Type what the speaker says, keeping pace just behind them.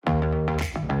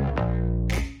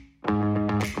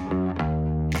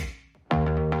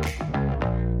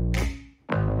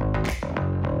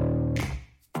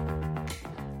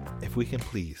if we can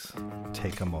please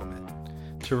take a moment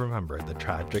to remember the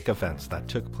tragic events that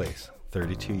took place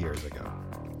 32 years ago.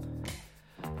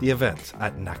 The events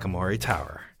at Nakamori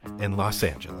Tower in Los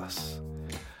Angeles.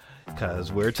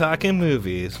 Because we're talking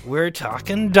movies, we're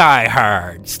talking Die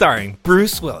Hard, starring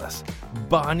Bruce Willis,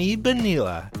 Bonnie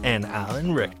Benilla, and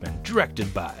Alan Rickman,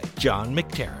 directed by John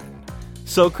McTiernan.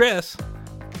 So Chris,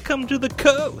 come to the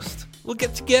coast. We'll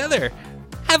get together,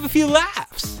 have a few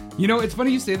laughs. You know, it's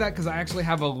funny you say that because I actually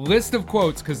have a list of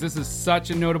quotes because this is such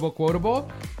a notable quotable.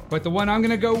 But the one I'm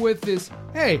going to go with is,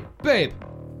 hey, babe,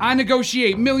 I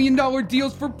negotiate $1 million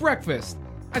deals for breakfast.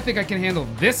 I think I can handle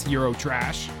this Euro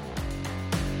trash.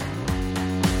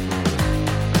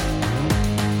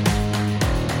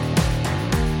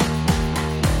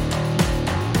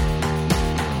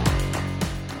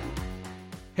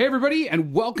 Hey everybody,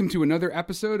 and welcome to another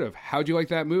episode of How'd You Like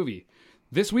That Movie?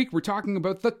 This week we're talking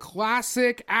about the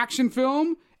classic action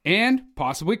film and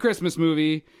possibly Christmas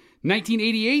movie,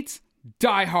 1988's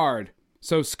Die Hard.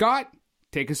 So Scott,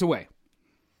 take us away.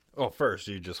 Well, first,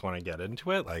 you just want to get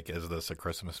into it? Like, is this a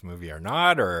Christmas movie or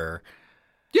not? Or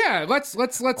yeah, let's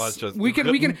just, we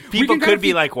can people could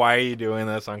be like, why are you doing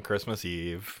this on Christmas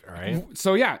Eve? All right.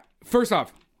 So yeah, first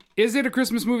off, is it a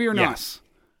Christmas movie or not? Yes.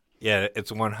 Yeah,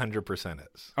 it's 100%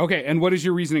 is. Okay, and what is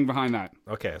your reasoning behind that?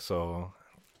 Okay, so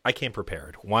I came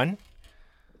prepared. One,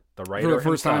 the writer for the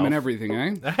first himself, time and everything,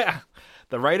 eh?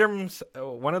 The writer,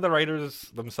 one of the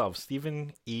writers themselves,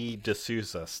 Stephen E.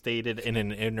 D'Souza, stated in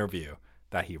an interview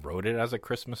that he wrote it as a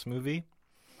Christmas movie.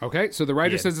 Okay, so the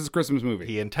writer says it's a Christmas movie.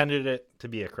 He intended it to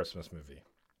be a Christmas movie.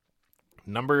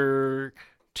 Number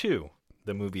two,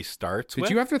 the movie starts with...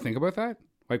 Did you have to think about that?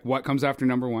 Like, what comes after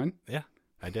number one? Yeah,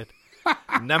 I did.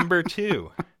 Number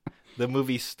two, the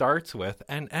movie starts with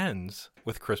and ends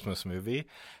with Christmas movie,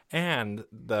 and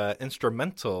the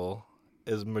instrumental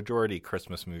is majority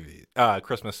Christmas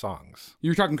Christmas songs.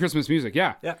 You're talking Christmas music,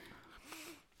 yeah. Yeah.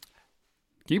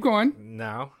 Keep going.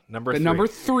 Now, number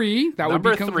three.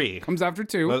 Number three comes after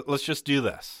two. Let's just do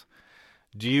this.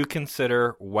 Do you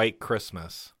consider White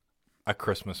Christmas a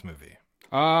Christmas movie?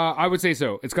 I would say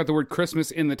so. It's got the word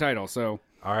Christmas in the title, so.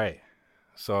 All right.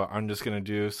 So I'm just going to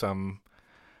do some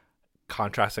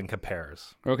contrast and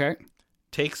compares. Okay.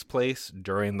 Takes place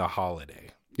during the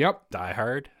holiday. Yep. Die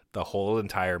Hard, the whole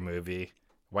entire movie.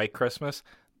 White Christmas,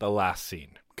 the last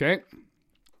scene. Okay.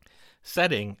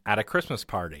 Setting at a Christmas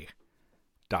party.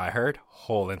 Die Hard,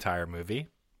 whole entire movie.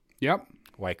 Yep.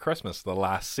 White Christmas, the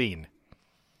last scene.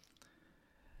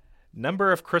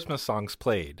 Number of Christmas songs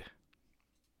played.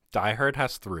 Die Hard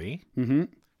has 3,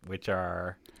 which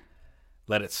are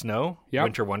Let It Snow, yep.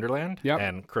 Winter Wonderland, yep.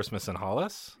 and Christmas in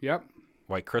Hollis. Yep.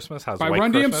 White Christmas has by White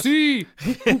Run Christmas. DMC.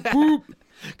 Boop, boop.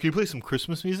 Can you play some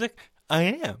Christmas music? I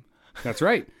am. That's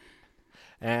right.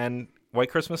 And White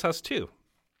Christmas has 2.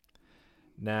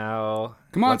 Now,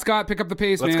 come on, Scott, pick up the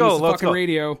pace, let's man. Go, this is let's fucking go.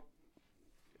 Radio.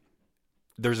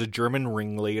 There's a German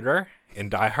ringleader in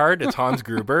Die Hard. It's Hans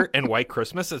Gruber. In White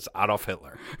Christmas, it's Adolf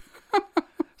Hitler.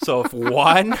 So if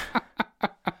one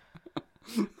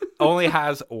only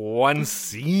has one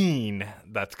scene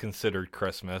that's considered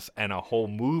Christmas and a whole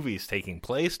movie's taking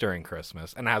place during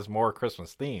Christmas and has more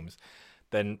Christmas themes,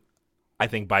 then I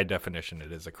think by definition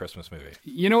it is a Christmas movie.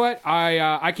 You know what?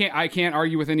 I can't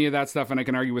argue with any of that stuff, and I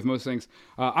can argue with most things.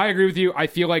 I agree with you. I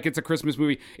feel like it's a Christmas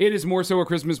movie. It is more so a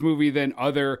Christmas movie than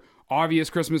other obvious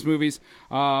Christmas movies.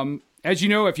 As you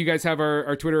know, if you guys have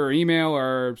our Twitter or email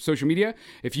or social media,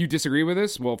 if you disagree with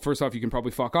us, well, first off, you can probably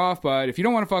fuck off. But if you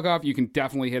don't want to fuck off, you can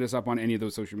definitely hit us up on any of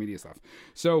those social media stuff.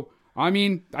 So, I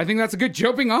mean, I think that's a good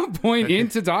jumping off point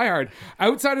into Die Hard.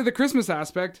 Outside of the Christmas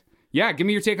aspect, yeah, give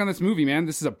me your take on this movie, man.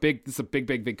 This is a big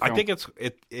film. I think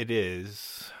it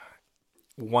is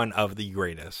one of the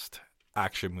greatest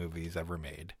action movies ever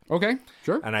made. Okay,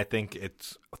 sure. And I think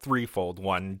it's threefold.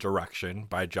 One, direction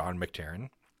by John McTiernan.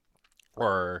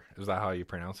 Or is that how you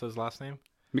pronounce his last name?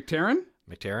 McTiernan?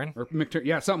 McTiernan? Or McTiernan?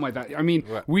 Yeah, something like that. I mean,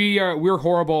 we're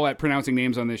horrible at pronouncing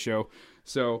names on this show.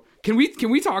 So can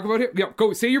we talk about it? Yeah,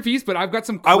 go say your piece. But I've got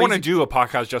some. Crazy... I want to do a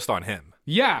podcast just on him.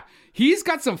 Yeah, he's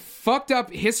got some fucked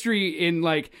up history in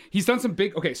like he's done some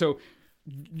big. Okay, so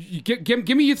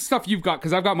give me the stuff you've got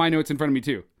because I've got my notes in front of me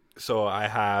too. So I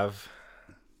have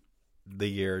the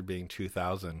year being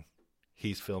 2000.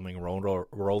 He's filming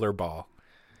Rollerball.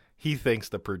 He thinks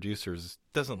the producers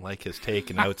doesn't like his take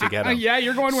and out to get him. Yeah,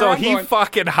 you're going where so I'm he going.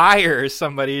 fucking hires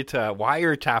somebody to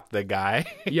wiretap the guy.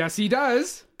 Yes, he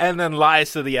does. And then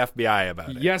lies to the FBI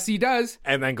about it. Yes, he does.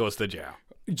 And then goes to jail.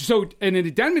 So, and an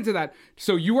addendum to that,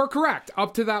 so you are correct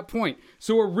up to that point.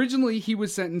 So originally he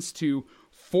was sentenced to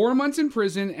 4 months in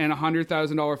prison and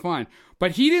 $100,000 fine.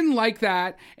 But he didn't like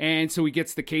that, and so he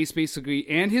gets the case basically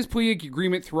and his plea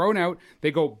agreement thrown out.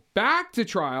 They go back to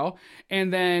trial,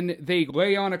 and then they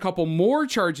lay on a couple more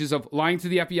charges of lying to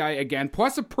the FBI again,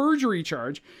 plus a perjury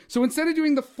charge. So instead of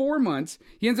doing the 4 months,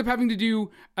 he ends up having to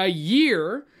do a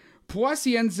year, plus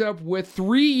he ends up with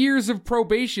 3 years of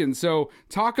probation. So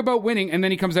talk about winning, and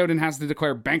then he comes out and has to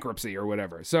declare bankruptcy or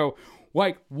whatever. So,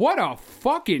 like, what a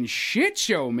fucking shit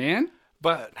show, man.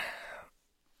 But...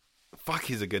 fuck,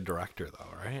 he's a good director, though,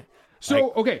 right?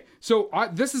 So, okay. So,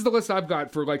 this is the list I've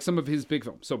got for, like, some of his big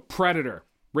films. So, Predator,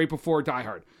 right before Die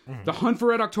Hard. Mm-hmm. The Hunt for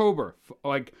Red October.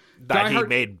 Like, that Die Hard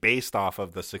made based off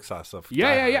of the success of Die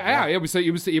Hard. Yeah. It was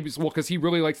well, because he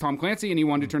really likes Tom Clancy and he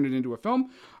wanted to turn it into a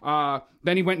film.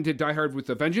 Then he went and did Die Hard with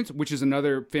a Vengeance, which is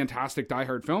another fantastic Die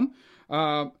Hard film.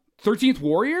 13th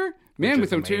Warrior? Man,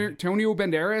 with Antonio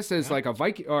Banderas as like a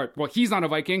Viking, or well, he's not a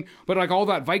Viking, but like all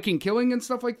that Viking killing and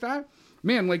stuff like that.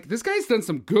 Man, like this guy's done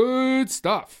some good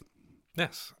stuff.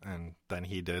 Yes, and then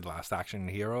he did Last Action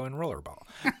Hero and Rollerball.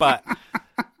 But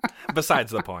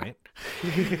besides the point,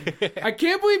 I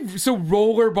can't believe so.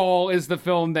 Rollerball is the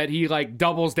film that he like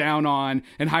doubles down on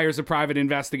and hires a private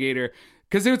investigator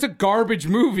because it's a garbage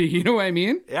movie. You know what I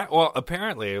mean? Yeah. Well,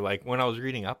 apparently, like when I was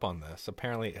reading up on this,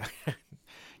 apparently.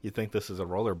 You think this is a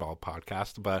Rollerball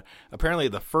podcast, but apparently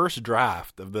the first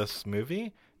draft of this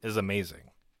movie is amazing.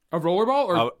 Of Rollerball?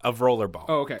 Or of Rollerball.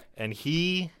 Oh, okay. And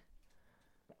he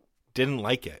didn't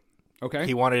like it. Okay.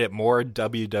 He wanted it more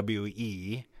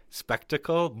WWE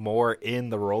spectacle, more in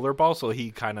the Rollerball, so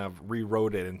he kind of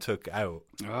rewrote it and took out.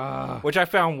 Which I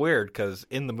found weird, because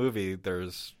in the movie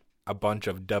there's a bunch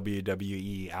of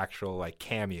WWE actual like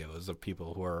cameos of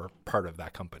people who are part of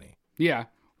that company. Yeah.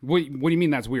 What do you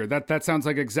mean that's weird? That sounds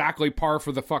like exactly par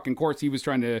for the fucking course he was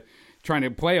trying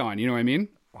to play on. You know what I mean?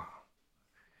 Wow.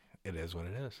 It is what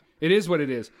it is. It is what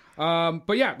it is.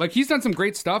 But yeah, like he's done some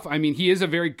great stuff. I mean, he is a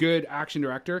very good action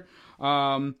director.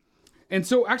 And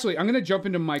so actually, I'm going to jump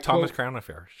into my Thomas Crown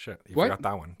Affair. Shit, you what? forgot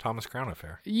that one. Thomas Crown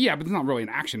Affair. Yeah, but it's not really an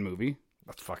action movie.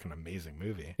 That's a fucking amazing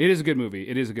movie. It is a good movie.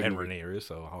 It is a good movie. And Rene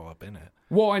Russo all up in it.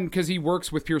 Well, and because he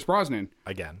works with Pierce Brosnan.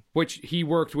 Again. Which he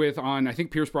worked with on, I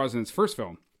think, Pierce Brosnan's first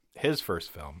film. His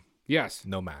first film. Yes.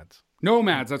 Nomads,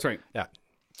 that's right. Yeah.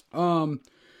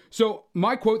 So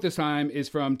my quote this time is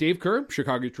from Dave Kerr,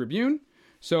 Chicago Tribune.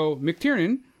 So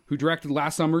McTiernan, who directed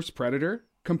last summer's Predator,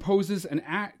 composes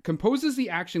the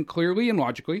action clearly and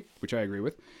logically, which I agree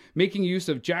with, making use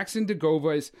of Jackson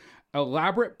Degova's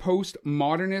elaborate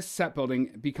post-modernist set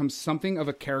building becomes something of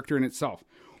a character in itself.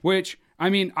 Which, I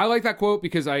mean, I like that quote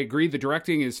because I agree the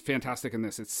directing is fantastic in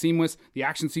this. It's seamless. The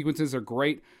action sequences are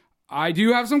great. I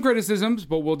do have some criticisms,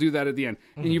 but we'll do that at the end.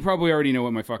 Mm-hmm. And you probably already know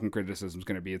what my fucking criticism is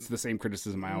going to be. It's the same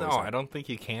criticism I always have. No, I don't think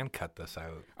you can cut this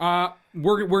out.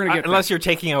 We're going to get unless you're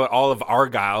taking out all of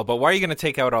Argyle, but why are you going to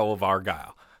take out all of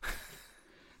Argyle?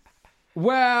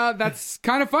 Well, that's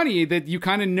kind of funny that you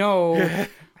kind of know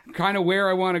kind of where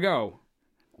I want to go.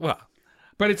 Well,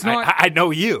 but it's not. I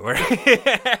know you.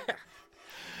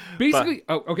 Basically,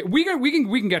 okay. We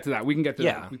can get to that. We can get to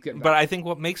that. But I think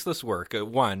what makes this work,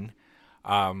 one.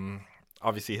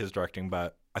 Obviously his directing,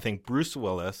 but I think Bruce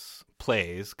Willis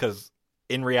plays, because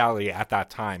in reality at that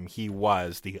time he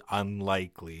was the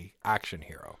unlikely action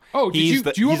hero. Oh, do you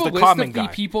have a list of the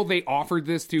people they offered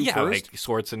this to first? Like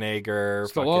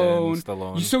Schwarzenegger,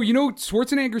 Stallone. So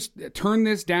Schwarzenegger turned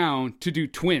this down to do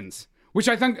Twins, which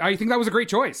I think that was a great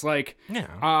choice. Like,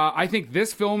 I think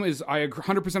this film is, I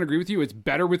 100% agree with you, it's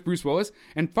better with Bruce Willis,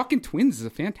 and fucking Twins is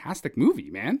a fantastic movie,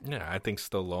 man. Yeah, I think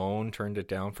Stallone turned it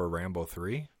down for Rambo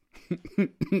 3.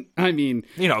 I mean,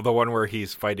 the one where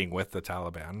he's fighting with the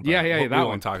Taliban. Yeah, we that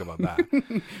won't talk about that.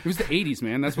 It was the 80s,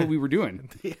 man. That's what we were doing.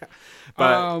 Yeah,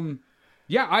 but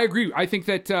yeah, I agree. I think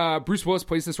that Bruce Willis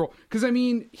plays this role because I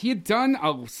mean he had done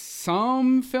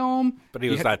some film, but he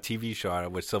was that TV show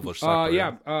with Silver Surfer.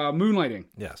 Moonlighting.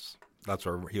 Yes, that's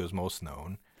where he was most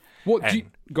known. Well,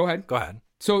 go ahead. Go ahead.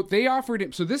 So they offered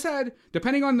him. So this had,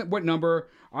 depending on what number,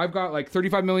 I've got like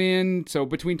 $35 million. So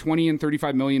between $20 and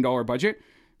 $35 million budget.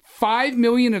 $5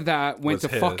 million of that went to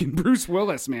fucking Bruce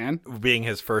Willis, man. Being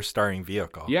his first starring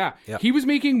vehicle. Yeah. Yep. He was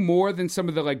making more than some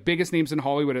of the like biggest names in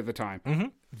Hollywood at the time. Mm-hmm.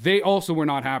 They also were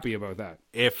not happy about that.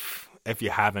 If you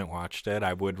haven't watched it,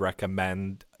 I would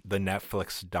recommend the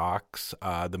Netflix docs,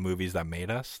 The Movies That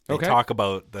Made Us. They talk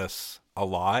about this a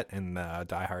lot in the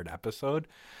Die Hard episode,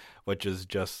 which is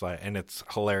just like, and it's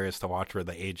hilarious to watch where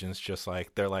the agents just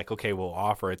like, they're like, okay, we'll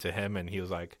offer it to him. And he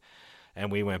was like, and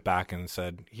we went back and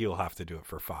said, he'll have to do it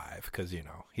for $5 because,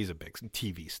 he's a big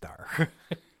TV star.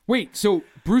 Wait, so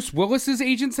Bruce Willis's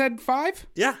agent said $5?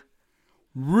 Yeah.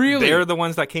 Really? They're the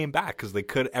ones that came back because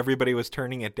everybody was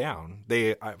turning it down.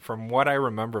 From what I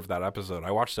remember of that episode,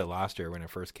 I watched it last year when it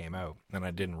first came out, and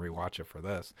I didn't rewatch it for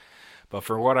this. But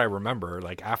for what I remember,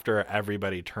 like after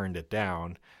everybody turned it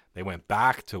down, they went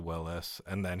back to Willis,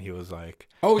 and then he was like,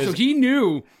 so he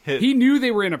knew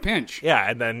they were in a pinch. Yeah,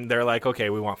 and then they're like, okay,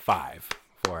 we want 5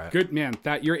 for it. Good man.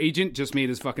 That your agent just made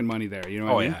his fucking money there. You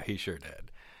know what I mean? Yeah, he sure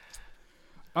did.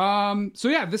 So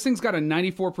yeah, this thing's got a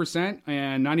 94%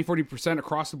 and 40%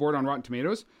 across the board on Rotten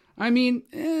Tomatoes. I mean,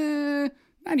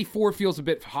 94 feels a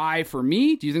bit high for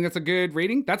me. Do you think that's a good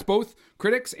rating? That's both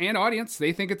critics and audience.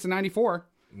 They think it's a 94.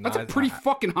 That's a pretty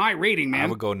fucking high rating, man. I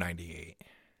would go 98.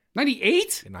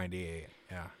 98? 98,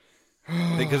 yeah.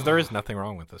 Because there is nothing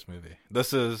wrong with this movie.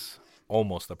 This is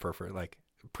almost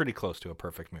pretty close to a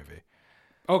perfect movie.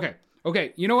 Okay.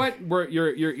 You know what?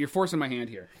 You're forcing my hand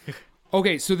here.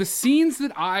 Okay, so the scenes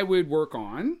that I would work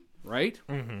on, right?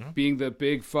 Mm-hmm. Being the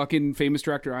big fucking famous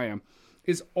director I am,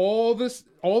 is all this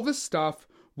stuff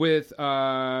with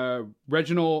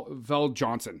Reginald Vell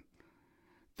Johnson.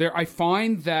 There, I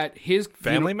find that his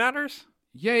Family Matters.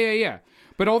 Yeah.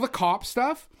 But all the cop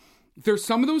stuff, there's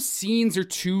some of those scenes are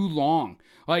too long.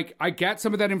 Like, I get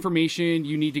some of that information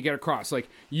you need to get across. Like,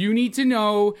 you need to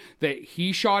know that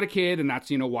he shot a kid, and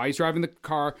that's, why he's driving the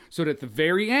car, so that at the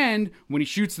very end, when he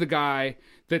shoots the guy,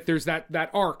 that there's that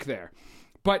arc there.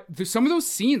 But there's some of those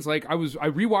scenes, like, I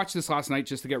rewatched this last night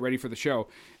just to get ready for the show,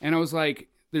 and I was like,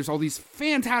 there's all these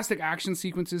fantastic action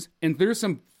sequences, and there's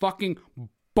some fucking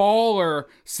baller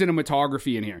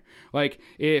cinematography in here. Like,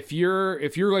 if you're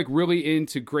like really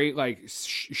into great like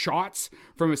shots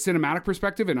from a cinematic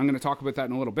perspective, and I'm going to talk about that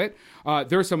in a little bit,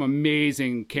 there's some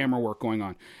amazing camera work going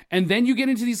on. And then you get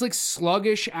into these like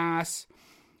sluggish ass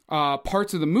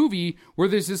parts of the movie where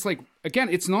there's this like, again,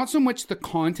 it's not so much the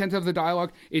content of the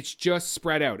dialogue, it's just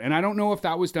spread out. And I don't know if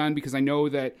that was done because I know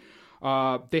that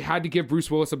they had to give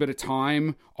Bruce Willis a bit of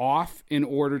time off in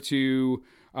order to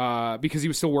because he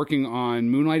was still working on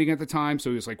Moonlighting at the time, so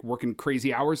he was like working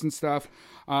crazy hours and stuff.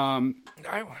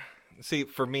 See,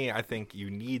 for me, I think you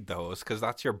need those because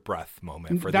that's your breath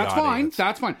moment for the audience.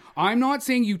 That's fine. I'm not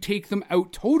saying you take them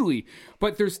out totally,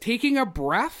 but there's taking a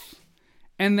breath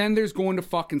and then there's going to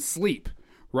fucking sleep,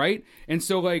 right? And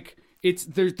so like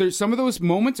there's some of those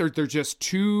moments they're just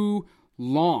too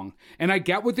long. And I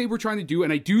get what they were trying to do,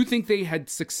 and I do think they had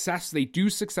success. They do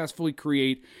successfully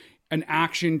create an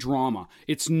action drama.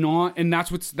 It's not, and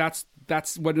that's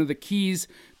one of the keys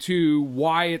to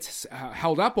why it's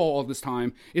held up all this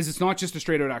time, is it's not just a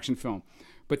straight out action film.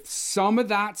 But some of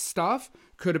that stuff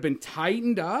could have been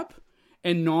tightened up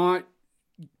and not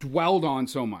dwelled on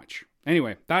so much.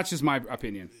 Anyway, that's just my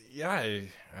opinion. Yeah,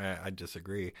 I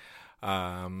disagree.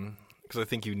 Because I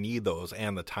think you need those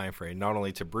and the time frame, not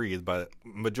only to breathe, but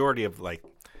majority of like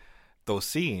those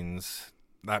scenes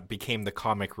that became the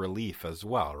comic relief as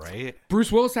well, right?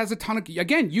 Bruce Willis has a ton of,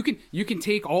 again, you can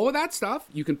take all of that stuff,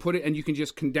 you can put it, and you can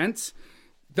just condense.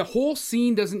 The whole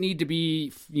scene doesn't need to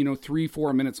be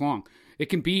 3-4 minutes long. It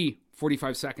can be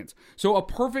 45 seconds. So a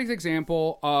perfect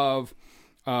example of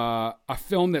a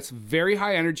film that's very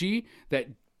high energy, that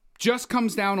just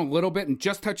comes down a little bit and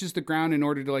just touches the ground in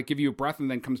order to like give you a breath and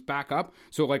then comes back up.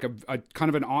 So like a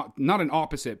kind of not an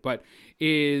opposite, but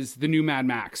is the new Mad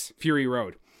Max, Fury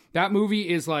Road. That movie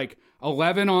is like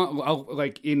 11 on,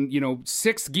 like in,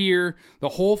 sixth gear the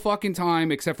whole fucking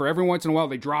time, except for every once in a while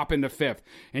they drop into fifth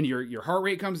and your heart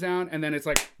rate comes down and then it's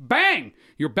like, bang,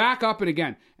 you're back up and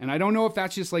again. And I don't know if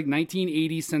that's just like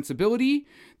 1980s sensibility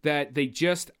that they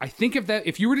just, I think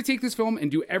if you were to take this film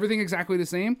and do everything exactly the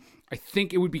same, I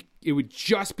think it would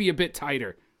just be a bit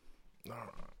tighter.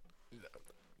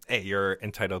 Hey, you're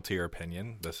entitled to your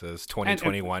opinion. This is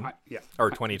 2021, or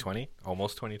 2020,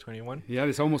 almost 2021. Yeah,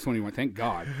 it's almost 21. Thank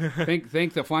God.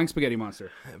 thank the flying spaghetti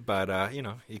monster. But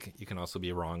you can also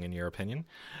be wrong in your opinion.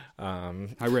 I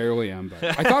rarely am, but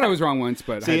I thought I was wrong once.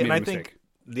 But I made a mistake. Think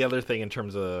the other thing in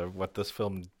terms of what this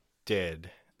film did,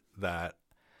 that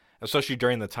especially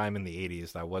during the time in the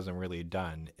 80s that wasn't really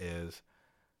done, is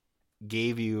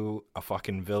gave you a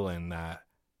fucking villain that,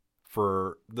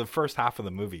 for the first half of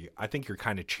the movie, I think you're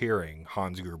kind of cheering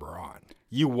Hans Gruber on.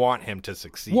 You want him to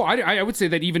succeed. Well, I would say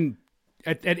that even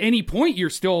at any point, you're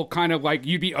still kind of like,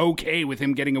 you'd be okay with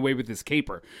him getting away with this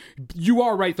caper. You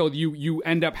are right, though. You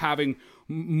end up having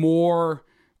more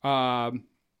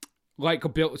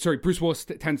likability. Sorry, Bruce Willis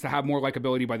tends to have more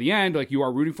likability by the end. Like, you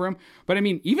are rooting for him. But, I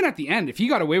mean, even at the end, if he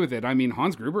got away with it, I mean,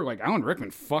 Hans Gruber, like, Alan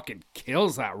Rickman fucking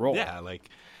kills that role. Yeah, like,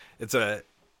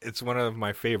 it's one of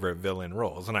my favorite villain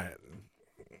roles, and it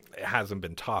hasn't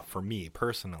been taught for me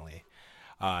personally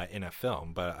in a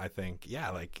film. But I think,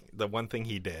 like the one thing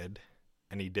he did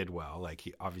and he did well. Like,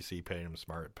 he obviously played him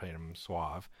smart, played him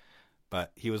suave,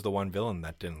 but he was the one villain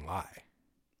that didn't lie.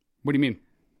 What do you mean?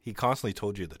 He constantly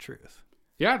told you the truth.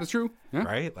 Yeah, that's true. Yeah.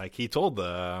 Right? Like, he told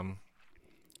the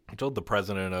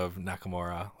president of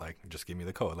Nakamura, like, just give me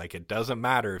the code. Like, it doesn't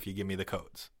matter if you give me the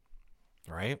codes,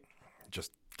 right?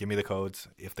 Just give me the codes.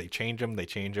 If they change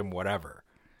them, whatever.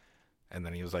 And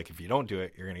then he was like, if you don't do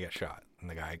it, you're going to get shot. And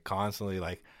the guy constantly,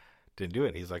 like, didn't do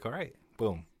it. He's like, all right,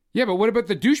 boom. Yeah, but what about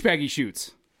the douchebag he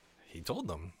shoots? He told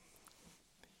them.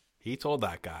 He told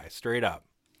that guy straight up,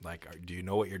 like, do you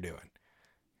know what you're doing?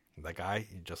 That guy,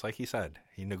 just like he said,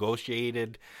 he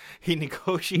negotiated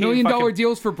 $1 million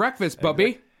deals for breakfast,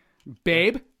 Bubby.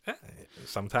 Babe.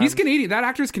 Sometimes. He's Canadian. That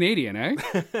actor's Canadian, eh?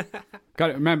 Got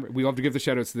to remember, we love to give the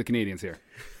shout outs to the Canadians here.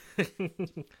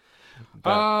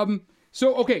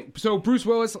 So Bruce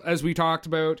Willis, as we talked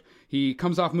about, he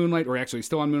comes off Moonlight, or actually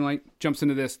still on Moonlight, jumps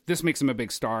into this. This makes him a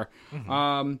big star.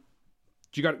 Mm-hmm.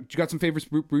 You got some favorites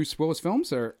Bruce Willis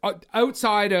films, or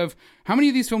outside of how many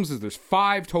of these films is there's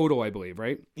 5 total, I believe,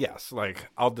 right? Yes. Like,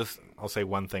 I'll say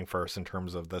one thing first in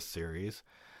terms of this series.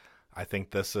 I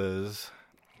think this is,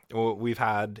 well, we've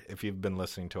had, if you've been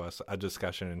listening to us, a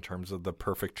discussion in terms of the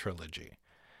perfect trilogy.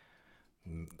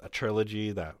 A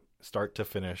trilogy that start to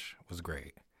finish was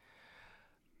great.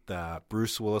 The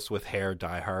Bruce Willis with hair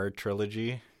Die Hard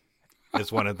trilogy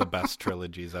is one of the best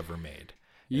trilogies ever made.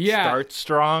 It starts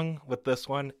strong with this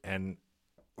one, and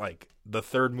like the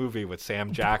third movie with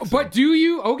Sam Jackson. But do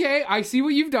you? Okay, I see what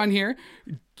you've done here.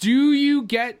 Do you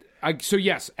get? So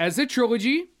yes, as a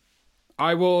trilogy,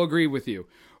 I will agree with you.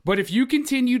 But if you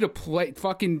continue to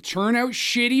fucking churn out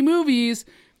shitty movies,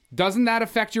 doesn't that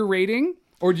affect your rating,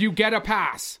 or do you get a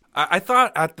pass? I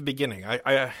thought at the beginning,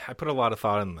 I put a lot of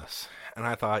thought in this, and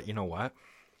I thought, you know what?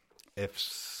 If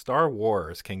Star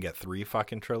Wars can get 3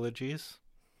 fucking trilogies,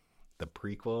 the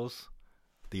prequels,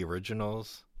 the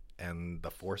originals, and the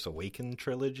Force Awakens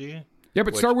trilogy. Yeah,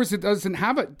 but Star Wars, it doesn't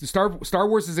have a Star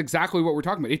Wars is exactly what we're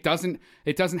talking about. It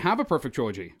doesn't have a perfect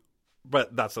trilogy.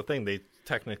 But that's the thing. They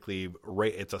technically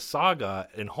it's a saga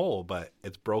in whole, but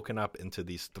it's broken up into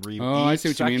these 3. I see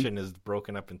what you mean. Each section is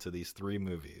broken up into these 3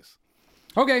 movies.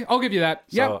 Okay, I'll give you that.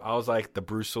 Yeah. So I was like the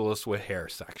Bruce Willis with hair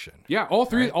section. Yeah, all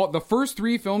 3. Right? The first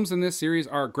 3 films in this series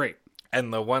are great.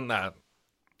 And the one that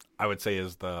I would say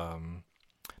is the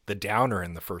downer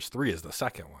in the first 3 is the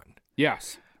second one.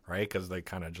 Yes. Right? Because they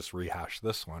kind of just rehashed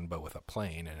this one, but with a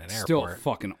plane and an airport. Still a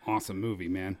fucking awesome movie,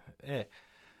 man.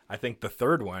 I think the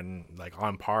third one, like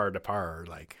on par to par,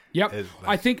 like. Yep.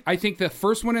 I think the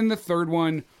first one and the third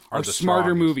one are the smarter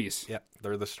strongest. Movies. Yep,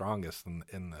 they're the strongest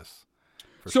in this.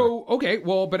 So, okay,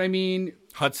 well, but I mean...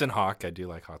 Hudson Hawk, I do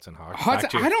like Hudson Hawk.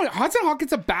 Hudson Hawk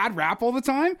gets a bad rap all the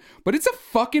time, but it's a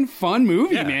fucking fun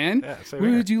movie, man. Yeah,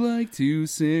 Would you like to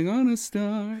sing on a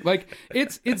star? Like,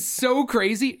 it's so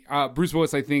crazy. Bruce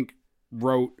Willis, I think,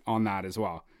 wrote on that as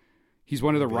well. He's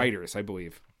one of the writers, I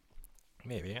believe.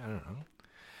 Maybe, I don't know.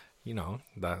 You know,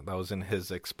 that was in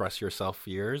his Express Yourself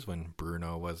years when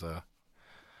Bruno was a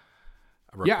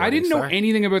I didn't know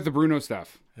anything about the Bruno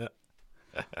stuff. Yeah.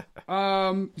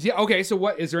 Yeah. Okay. So,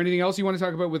 what is there anything else you want to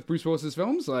talk about with Bruce Willis's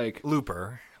films? Like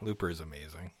Looper is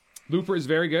amazing. Looper is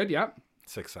very good. Yep.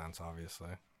 Sixth Sense, obviously.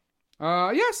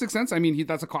 Yeah, Sixth Sense. I mean,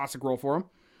 that's a classic role for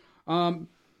him.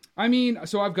 I mean,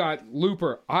 so I've got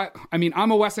Looper. I mean,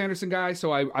 I'm a Wes Anderson guy,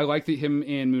 so I like him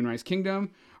in Moonrise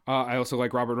Kingdom. I also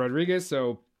like Robert Rodriguez,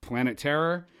 so Planet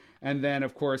Terror, and then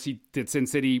of course he did Sin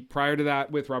City prior to that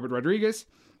with Robert Rodriguez,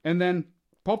 and then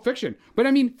Pulp Fiction. But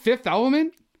I mean, Fifth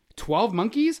Element. 12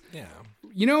 Monkeys? Yeah.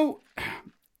 You know,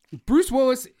 Bruce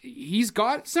Willis, he's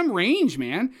got some range,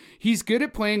 man. He's good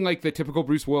at playing like the typical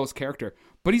Bruce Willis character,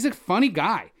 but he's a funny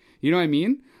guy. You know what I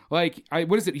mean? Like,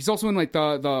 what is it? He's also in like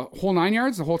the whole 9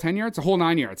 yards, the whole 10 yards, the whole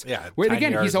 9 yards. Yeah. Wait,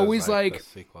 again, he's always like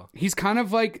he's kind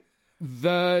of like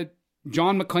the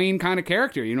John McClane kind of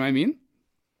character. You know what I mean?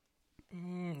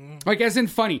 Like, as in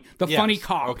funny, funny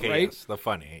cop, okay, right? Yes, the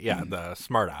funny. Yeah, the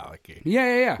smart alecky.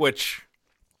 Yeah. Which...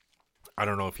 I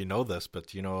don't know if you know this,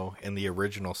 but you know, in the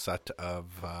original set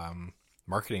of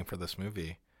marketing for this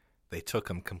movie, they took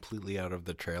him completely out of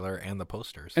the trailer and the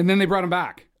posters. And then they brought him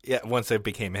back. Yeah, once it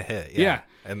became a hit. Yeah.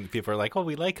 And people are like, "Oh,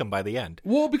 we like him by the end."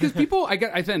 Well, because people,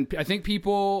 I think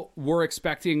people were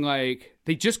expecting, like,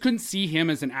 they just couldn't see him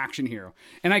as an action hero.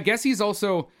 And I guess he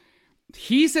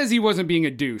says he wasn't being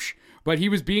a douche, but he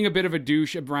was being a bit of a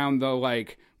douche around the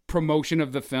like promotion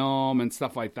of the film and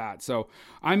stuff like that. So,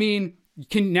 I mean,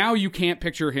 you can't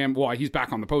picture him. Well, he's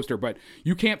back on the poster, but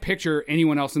you can't picture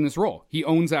anyone else in this role. He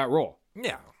owns that role.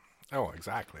 Yeah. Oh,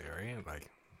 exactly. Right. Like,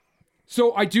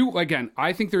 so I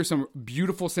think there's some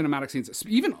beautiful cinematic scenes.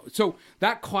 Even so,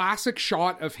 that classic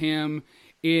shot of him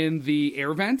in the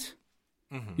air vent.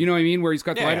 You know what I mean? Where he's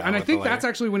got the lighter. And I think that's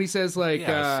actually when he says, like,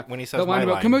 when he says the line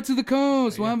my about, come out to the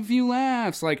coast, we'll have a few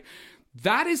laughs. Like,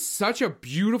 that is such a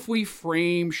beautifully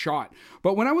framed shot.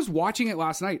 But when I was watching it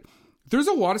last night, there's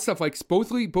a lot of stuff, like,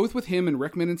 both with him and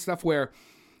Rickman and stuff, where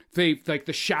they, like,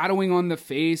 the shadowing on the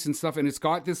face and stuff, and it's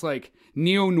got this, like,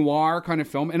 neo-noir kind of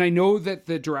film. And I know that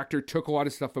the director took a lot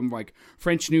of stuff from, like,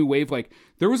 French New Wave. Like,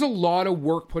 there was a lot of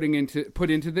work put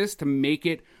into this to make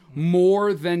it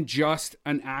more than just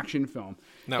an action film.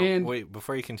 Now, wait,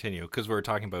 before you continue, because we were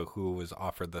talking about who was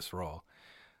offered this role.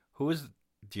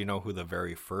 Do you know who the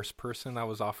very first person that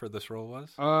was offered this role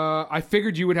was? I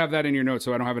figured you would have that in your notes,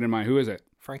 so I don't have it in mind. Who is it?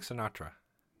 Frank Sinatra.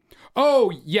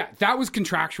 Oh, yeah, that was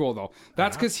contractual, though.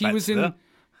 That's because he was in...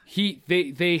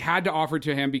 They had to offer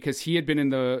to him because he had been in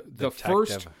the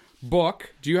first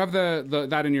book. Do you have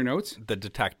that in your notes? The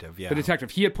detective, yeah. The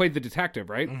detective. He had played the detective,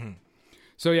 right? Mm-hmm.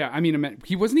 So, yeah, I mean,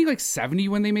 wasn't he like 70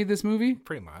 when they made this movie?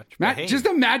 Pretty much. Just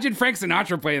imagine Frank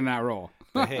Sinatra playing that role.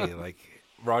 But hey, like,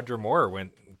 Roger Moore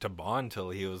went to Bond till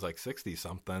he was like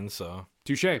 60-something, so.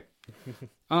 Touche.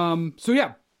 So,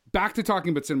 yeah, back to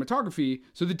talking about cinematography.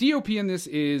 So, the DOP in this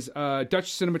is a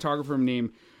Dutch cinematographer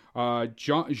named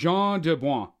Jean de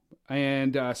Boin.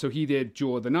 And so he did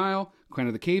Jewel of the Nile, Clan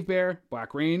of the Cave Bear,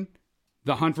 Black Rain,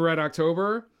 The Hunt for Red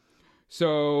October.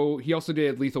 So he also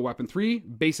did Lethal Weapon 3,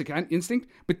 Basic Instinct,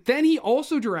 but then he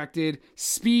also directed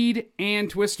Speed and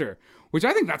Twister, which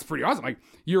I think that's pretty awesome. Like,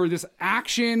 you're this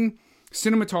action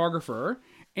cinematographer,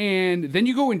 and then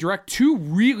you go and direct two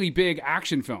really big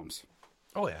action films.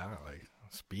 Oh yeah, like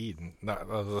Speed, that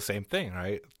was the same thing,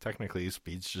 right? Technically,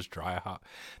 Speed's just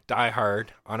Die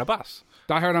Hard on a bus.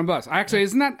 Die Hard on a bus. Actually,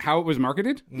 isn't that how it was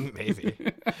marketed? Maybe.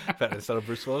 But instead of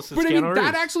Bruce Willis, it's but I mean, Keanu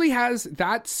that Reeves. actually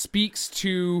that speaks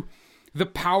to the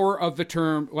power of the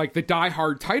term, like the Die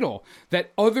Hard title,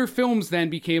 that other films then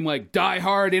became like Die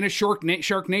Hard in a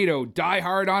Sharknado, Die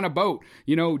Hard on a boat,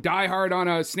 Die Hard on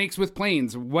a Snakes with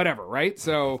Planes, whatever, right?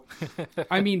 So,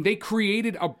 I mean, they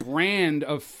created a brand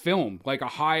of film, like a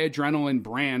high adrenaline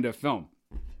brand of film.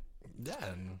 Yeah.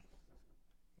 And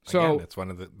so again, it's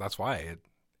that's why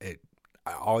it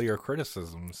all your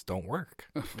criticisms don't work.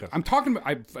 I'm talking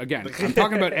about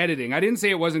editing. I didn't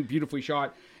say it wasn't beautifully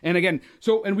shot. And again,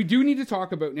 and we do need to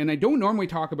talk about, and I don't normally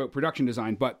talk about production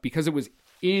design, but because it was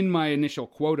in my initial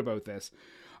quote about this.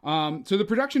 So the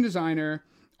production designer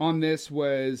on this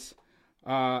was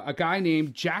a guy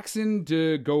named Jackson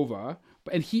de Gova.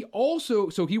 And he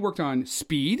worked on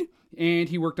Speed and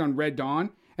he worked on Red Dawn.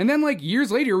 And then like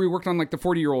years later, we worked on like the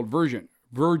 40-year-old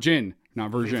Virgin. Not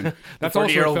Version. That's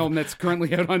also a film that's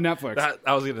currently out on Netflix.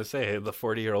 I was going to say, the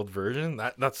 40-year-old version,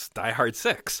 that's Die Hard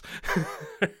 6.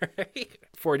 Right?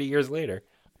 40 years later.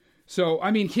 So,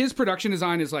 I mean, his production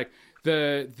design is like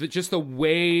just the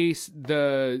way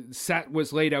the set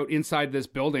was laid out inside this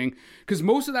building. Because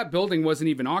most of that building wasn't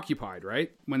even occupied,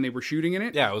 right? When they were shooting in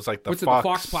it. Yeah, it was like the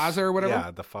Fox Plaza or whatever?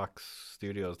 Yeah, the Fox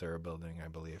Studios they were building, I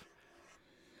believe.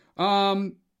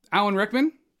 Alan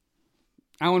Rickman,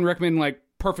 like,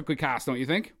 perfectly cast, don't you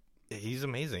think? He's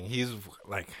amazing. He's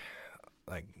like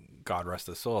God rest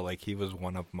his soul. Like, he was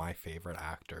one of my favorite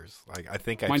actors. Like, I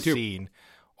think I've seen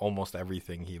almost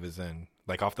everything he was in.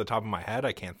 Like, off the top of my head,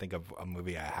 I can't think of a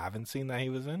movie I haven't seen that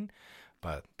he was in.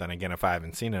 But then again, if I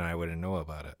haven't seen it, I wouldn't know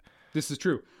about it. This is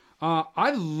true.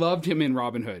 I loved him in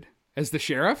Robin Hood as the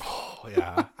sheriff. Oh,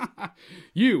 yeah.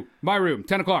 You, my room,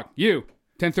 10 o'clock. You,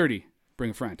 10:30.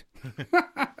 Bring a friend.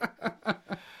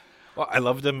 Well, I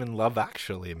loved him in Love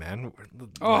Actually, man.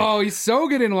 He's so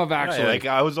good in Love Actually. Like,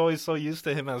 I was always so used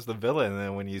to him as the villain, and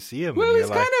then when you see him, well, he's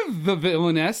like, kind of the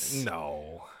villainess.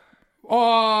 No.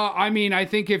 I mean, I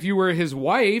think if you were his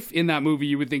wife in that movie,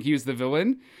 you would think he was the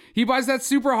villain. He buys that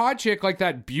super hot chick like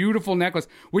that beautiful necklace,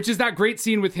 which is that great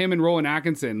scene with him and Rowan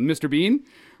Atkinson, Mr. Bean,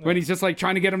 when he's just like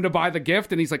trying to get him to buy the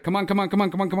gift, and he's like, "Come on."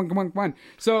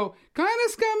 So kind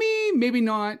of scummy, maybe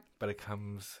not, but it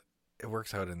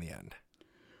works out in the end.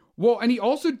 Well, and he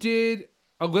also did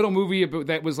a little movie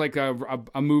that was like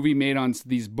a movie made on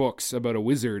these books about a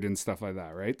wizard and stuff like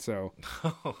that, right? So,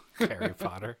 Harry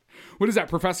Potter. What is that,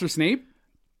 Professor Snape?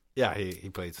 Yeah, he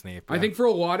played Snape. Yeah. I think for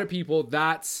a lot of people,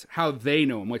 that's how they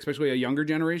know him, like especially a younger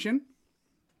generation.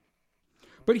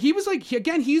 But he was like,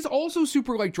 he's also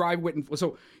super like dry wit.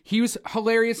 So he was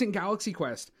hilarious in Galaxy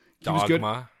Quest.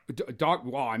 Dogma.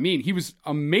 He was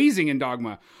amazing in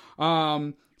Dogma.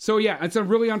 So yeah, it's a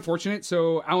really unfortunate.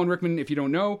 So Alan Rickman, if you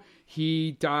don't know,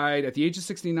 he died at the age of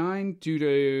 69 due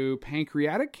to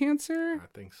pancreatic cancer. I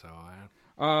think so.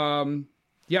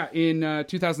 In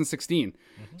 2016.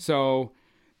 Mm-hmm. So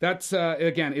that's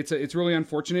again, it's really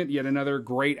unfortunate. Yet another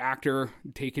great actor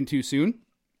taken too soon.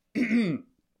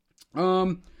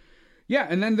 Yeah,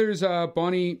 and then there's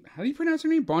Bonnie. How do you pronounce her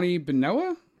name? Bonnie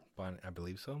Benella? Bonnie, I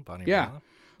believe so. Bonnie. Yeah. Bella.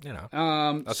 You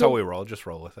know, that's how we roll. Just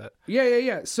roll with it.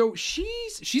 Yeah. So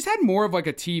she's had more of like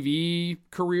a TV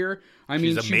career. I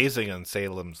mean, she's amazing in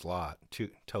Salem's Lot.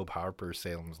 Tobe Harper's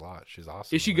Salem's Lot. She's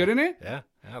awesome. Is she good in it? Yeah.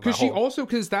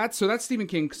 Because that's Stephen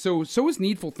King. So is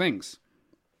Needful Things.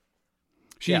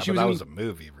 She was a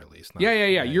movie release.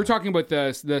 Yeah. You're talking about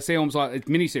the Salem's Lot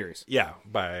miniseries. Yeah,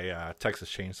 by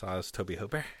Texas Chainsaw's Toby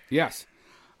Hooper. Yes.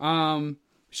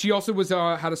 She also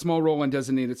had a small role in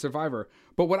Designated Survivor.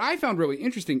 But what I found really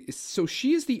interesting is, so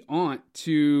she is the aunt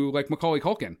to like Macaulay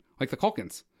Culkin, like the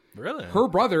Culkins. Really? Her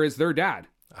brother is their dad.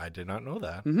 I did not know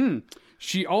that. Mm-hmm.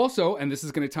 She also, and this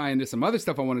is going to tie into some other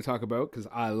stuff I want to talk about because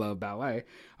I love ballet.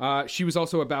 She was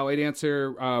also a ballet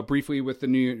dancer briefly with the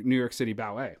New York City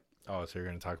Ballet. Oh, so you're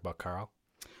going to talk about Carl?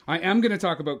 I am going to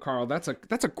talk about Carl. That's a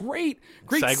great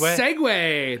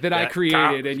segue that I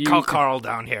created, and you call Carl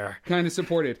down here. Kind of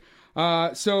supported.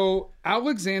 So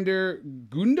Alexander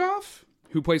Gundov,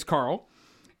 who plays Carl,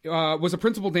 was a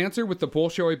principal dancer with the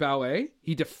Bolshoi Ballet.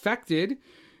 He defected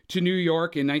to New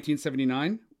York in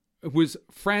 1979, was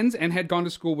friends and had gone to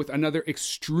school with another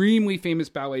extremely famous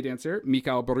ballet dancer,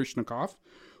 Mikhail Baryshnikov,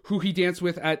 who he danced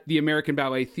with at the American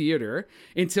Ballet Theater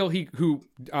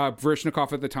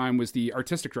Baryshnikov at the time was the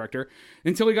artistic director,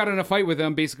 until he got in a fight with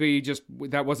him. Basically, just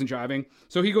that wasn't jiving.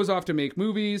 So he goes off to make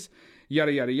movies,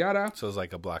 yada, yada, yada. So it's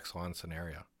like a Black Swan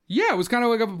scenario. Yeah, it was kind of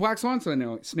like a Black Swan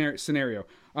scenario.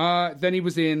 Then he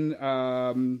was in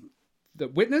The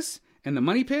Witness and The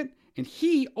Money Pit. And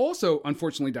he also,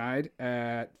 unfortunately, died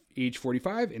at age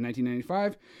 45 in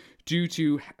 1995 due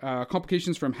to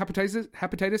complications from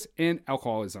hepatitis and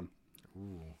alcoholism.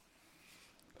 Ooh.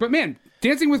 But man,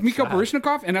 dancing with Mikhail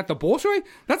Baryshnikov and at the Bolshoi,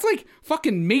 that's like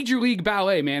fucking major league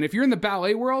ballet, man. If you're in the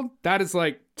ballet world, that is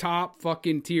like top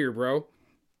fucking tier, bro.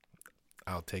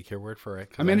 I'll take your word for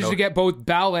it. I managed to get both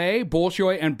ballet,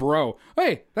 Bolshoi, and bro.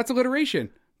 Hey, that's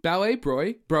alliteration. Ballet,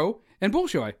 bro, and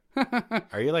Bolshoi.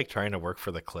 Are you like trying to work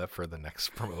for the clip for the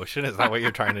next promotion? Is that what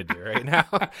you're trying to do right now?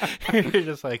 You're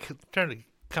just like trying to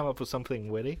come up with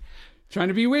something witty? Trying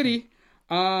to be witty.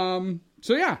 So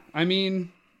yeah, I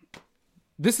mean,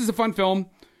 this is a fun film.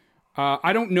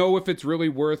 I don't know if it's really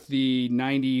worth the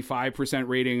 95%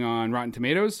 rating on Rotten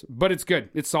Tomatoes, but it's good.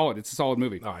 It's solid. It's a solid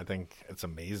movie. No, I think it's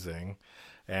amazing.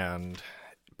 And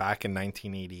back in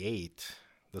 1988,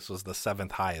 this was the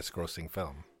 7th highest grossing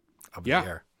film of the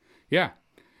year. Yeah.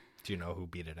 Do you know who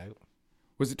beat it out?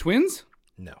 Was it Twins?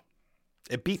 No.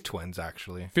 It beat Twins,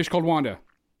 actually. Fish Called Wanda.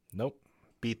 Nope.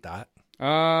 Beat that.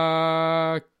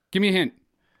 Give me a hint.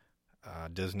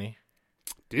 Disney.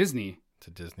 Disney? It's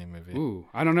a Disney movie. Ooh,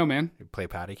 I don't know, man. You play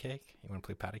patty cake? You want to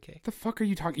play patty cake? The fuck are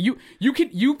you talking?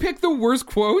 You pick the worst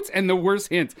quotes and the worst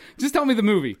hints. Just tell me the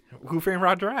movie. Who Framed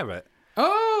Roger Rabbit?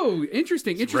 Oh,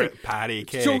 interesting. Patty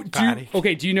cake. So,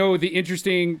 do you know the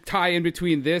interesting tie in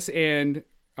between this and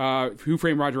Who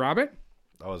Framed Roger Rabbit?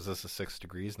 Oh, is this a 6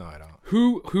 Degrees? No, I don't.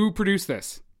 Who produced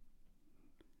this?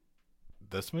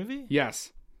 This movie?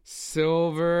 Yes.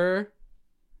 Silver.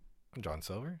 John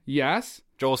Silver? Yes.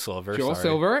 Joel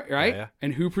Silver, right? Yeah.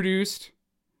 And who produced?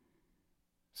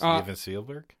 Steven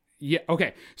Spielberg? Yeah,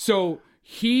 okay. So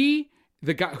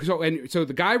the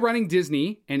guy running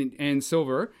Disney and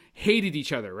Silver hated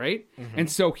each other, right? Mm-hmm.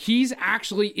 And so he's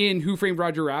actually in Who Framed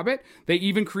Roger Rabbit. They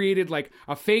even created like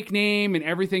a fake name and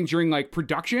everything during like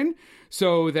production,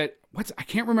 so that I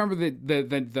can't remember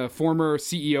the former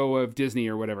CEO of Disney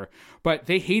or whatever, but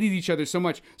they hated each other so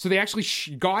much, so they actually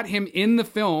got him in the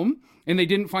film, and they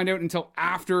didn't find out until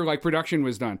after like production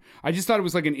was done. I just thought it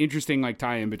was like an interesting like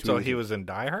tie in between. So he was in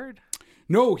Die Hard?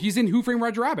 No, he's in Who Framed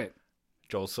Roger Rabbit.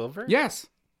 Joel Silver? Yes.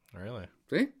 Really?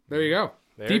 See? There you go.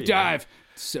 Deep dive.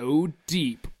 So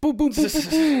deep. Boom, boom, boom, boom,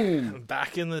 boom.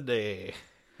 Back in the day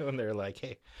when they're like,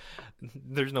 hey,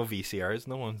 there's no VCRs.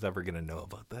 No one's ever going to know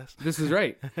about this. This is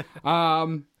right.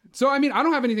 So, I mean, I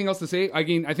don't have anything else to say. I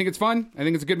mean, I think it's fun. I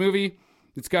think it's a good movie.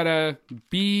 It's got a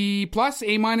B+, A-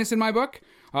 in my book.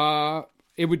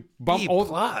 It would bump B+.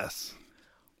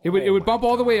 It would bump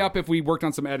all the way up if we worked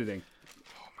on some editing.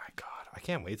 Oh my God. I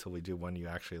can't wait till we do one you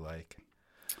actually like.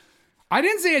 I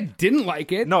didn't say I didn't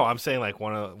like it. No, I'm saying like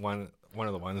one of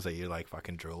the ones that you like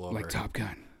fucking drool over. Like Top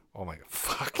Gun. Oh my God.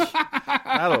 Fuck.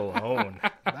 That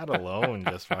alone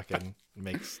just fucking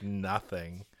makes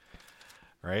nothing.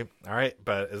 Right? All right.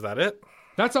 But is that it?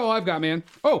 That's all I've got, man.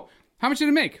 Oh, how much did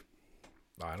it make?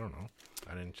 I don't know.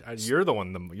 You're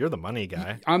the money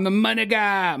guy. I'm the money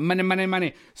guy.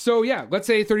 Money. So yeah, let's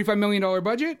say $35 million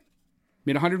budget.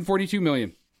 Made $142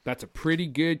 million. That's a pretty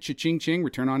good cha-ching-ching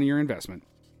return on your investment.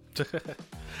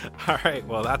 All right,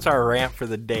 well, that's our rant for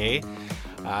the day.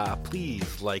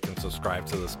 Please like and subscribe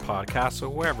to this podcast or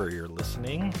wherever you're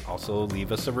listening. Also,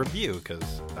 leave us a review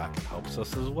because that helps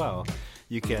us as well.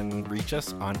 You can reach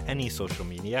us on any social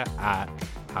media at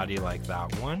How Do You Like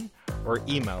That One, or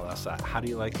email us at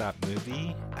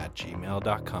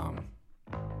howdoyoulikethatmovie@gmail.com.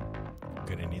 I'm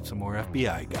gonna need some more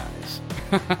FBI guys.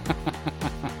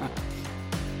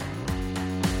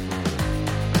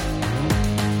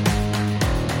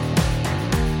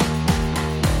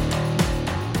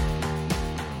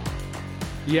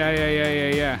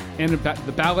 Yeah. And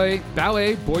the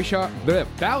ballet boy shot, the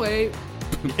ballet.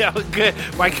 Yeah, good.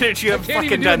 Why couldn't you have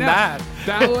fucking done that?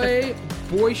 Ballet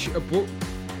boy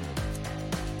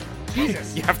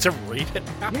Jesus. You have to read it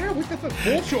now? Yeah, what the fuck?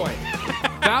 Bolshoi.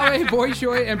 Ballet,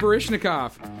 Bolshoi, and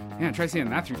Baryshnikov. Yeah, try saying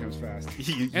that 3 times fast.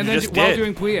 And then while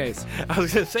doing plies. I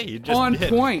was going to say, you just on did.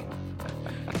 point.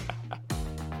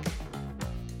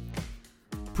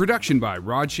 Production by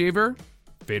Rod Shaver,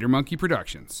 Vader Monkey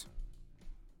Productions.